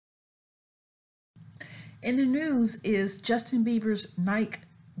In the news is Justin Bieber's Nike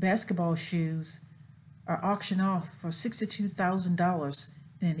basketball shoes are auctioned off for $62,000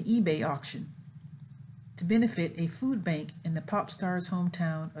 in an eBay auction to benefit a food bank in the pop star's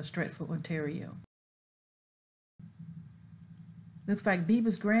hometown of Stratford, Ontario. Looks like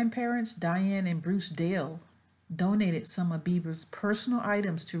Bieber's grandparents, Diane and Bruce Dale, donated some of Bieber's personal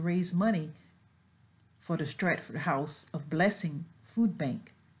items to raise money for the Stratford House of Blessing Food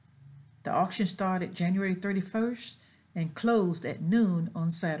Bank. The auction started January 31st and closed at noon on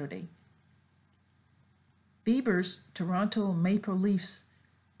Saturday. Bieber's Toronto Maple Leafs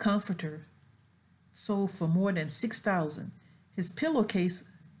comforter sold for more than $6,000. His pillowcase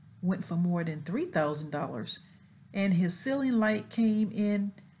went for more than $3,000, and his ceiling light came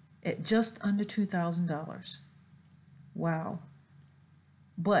in at just under $2,000. Wow.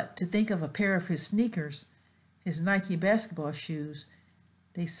 But to think of a pair of his sneakers, his Nike basketball shoes,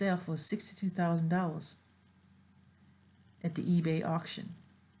 they sell for $62,000 at the eBay auction.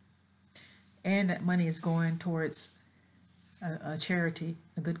 And that money is going towards a charity,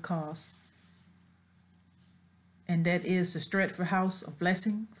 a good cause. And that is the Stratford House of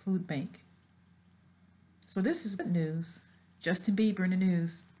Blessing Food Bank. So this is good news. Justin Bieber in the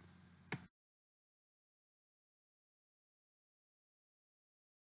news.